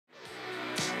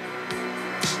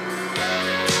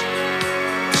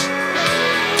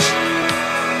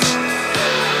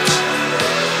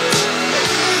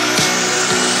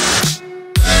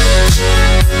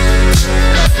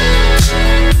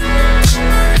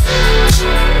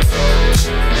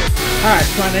Hi,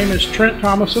 my name is Trent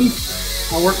Thomason.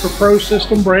 I work for Pro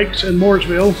System Brakes in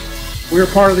Mooresville. We're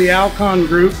part of the Alcon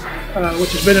Group,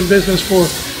 which has been in business for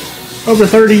over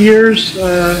 30 years,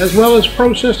 as well as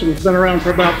Pro System has been around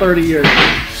for about 30 years.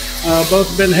 Both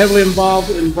have been heavily involved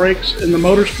in brakes in the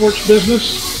motorsports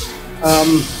business.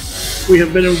 We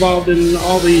have been involved in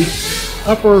all the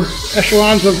upper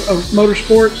echelons of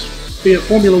motorsports, be it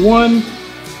Formula One,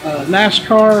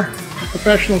 NASCAR,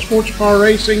 professional sports car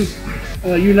racing,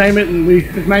 you name it, and we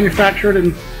have manufactured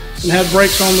and had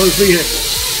brakes on those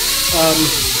vehicles.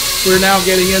 We're now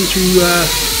getting into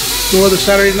more of the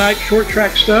Saturday night short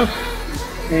track stuff,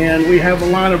 and we have a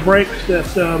line of brakes that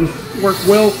work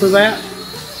well for that,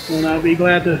 and I'll be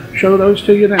glad to show those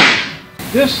to you now.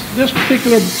 This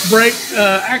particular brake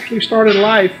actually started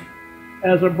life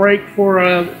as a brake for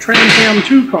Trans Am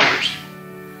 2 cars.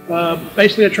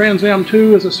 Basically, a Trans Am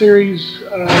 2 is a series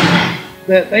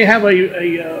that they have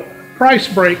a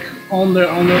price brake on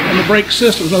the brake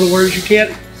systems. In other words, you can't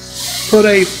put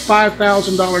a $5,000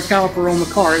 caliper on the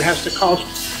car. It has to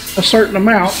cost a certain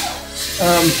amount.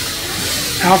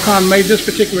 Alcon made this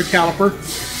particular caliper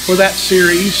for that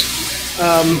series,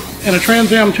 and a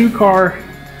Trans Am 2 car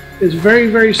is very,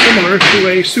 very similar to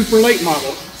a super late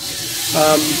model.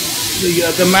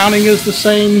 The mounting is the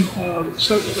same,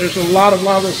 so there's a lot of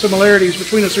the similarities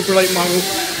between a super late model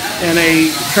and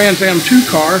a Trans Am 2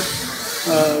 car.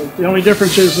 The only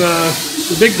difference is,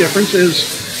 the big difference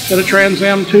is that a Trans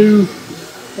Am 2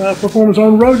 performs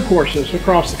on road courses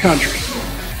across the country.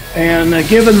 And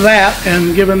given that,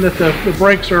 and given that the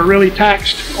brakes are really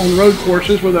taxed on road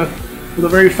courses with a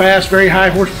very fast, very high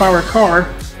horsepower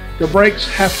car, the brakes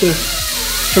have to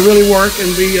really work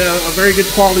and be a very good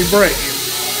quality brake.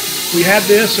 We had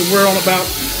this, and we're on about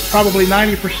probably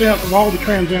 90% of all the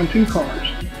Trans Am 2 cars,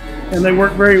 and they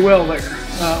work very well there.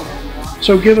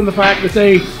 So given the fact that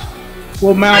they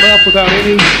will mount up without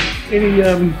any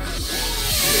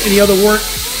other work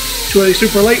to a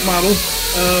super late model,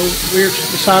 we've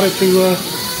decided to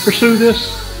pursue this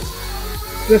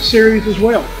series as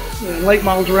well, late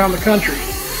models around the country.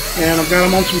 And I've got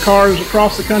them on some cars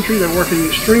across the country. They're working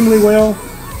extremely well.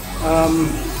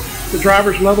 The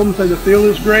drivers love them, say the feel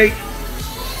is great.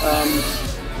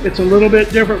 It's a little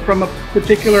bit different from a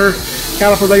particular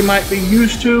caliper they might be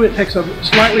used to. It takes a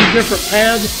slightly different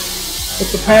pad,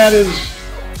 but the pad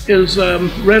is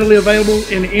readily available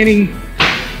in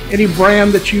any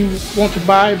brand that you want to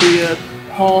buy, be it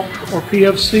Hawk or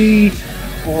PFC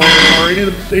or any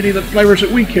of the flavors that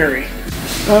we carry.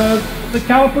 The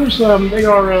calipers, they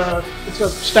are it's a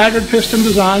staggered piston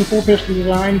design, 4-piston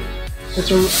design.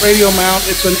 It's a radial mount.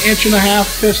 It's an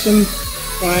 1.5 piston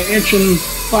by 1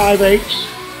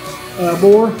 5/8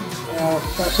 bore.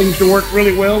 That seems to work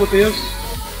really well with this.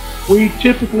 We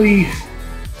typically,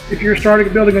 if you're starting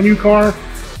building a new car,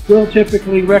 we'll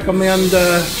typically recommend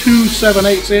 2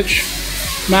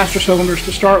 7/8" master cylinders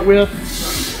to start with.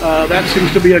 That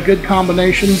seems to be a good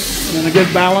combination and a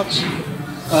good balance.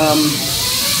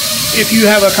 If you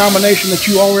have a combination that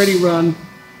you already run,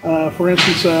 for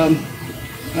instance,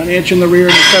 an inch in the rear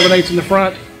and 7/8 in the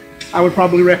front, I would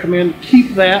probably recommend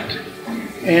keep that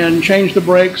and change the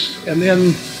brakes, and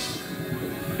then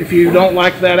if you don't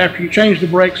like that after you change the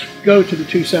brakes, go to the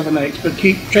 2 7/8, but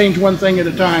change one thing at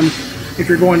a time if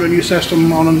you're going to a new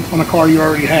system on a car you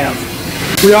already have.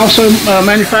 We also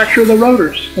manufacture the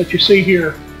rotors that you see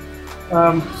here.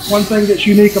 One thing that's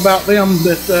unique about them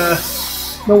that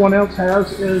no one else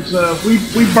has is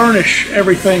we burnish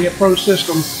everything at Pro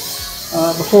System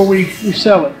before we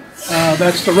sell it.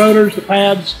 That's the rotors, the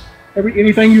pads,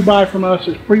 anything you buy from us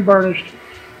is pre-burnished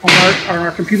on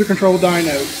our computer controlled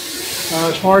dyno.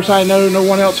 As far as I know, no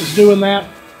one else is doing that.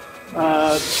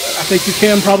 I think you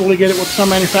can probably get it with some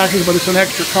manufacturers, but it's an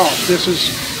extra cost. This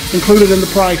is included in the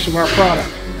price of our product.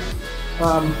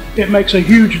 It makes a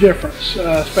huge difference,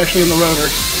 especially in the rotor.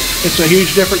 It's a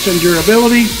huge difference in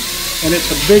durability, and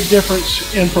it's a big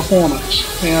difference in performance.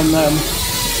 And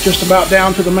just about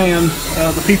down to the man,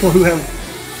 the people who have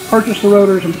purchased the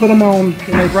rotors and put them on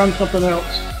when they've run something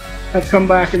else have come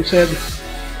back and said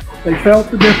they felt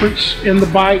the difference in the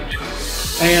bite.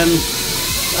 And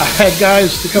I had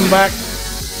guys to come back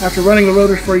after running the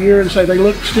rotors for a year and say they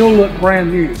still look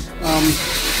brand new.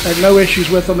 Had no issues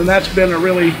with them, and that's been a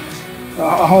really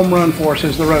a home run for us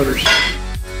as the rotors.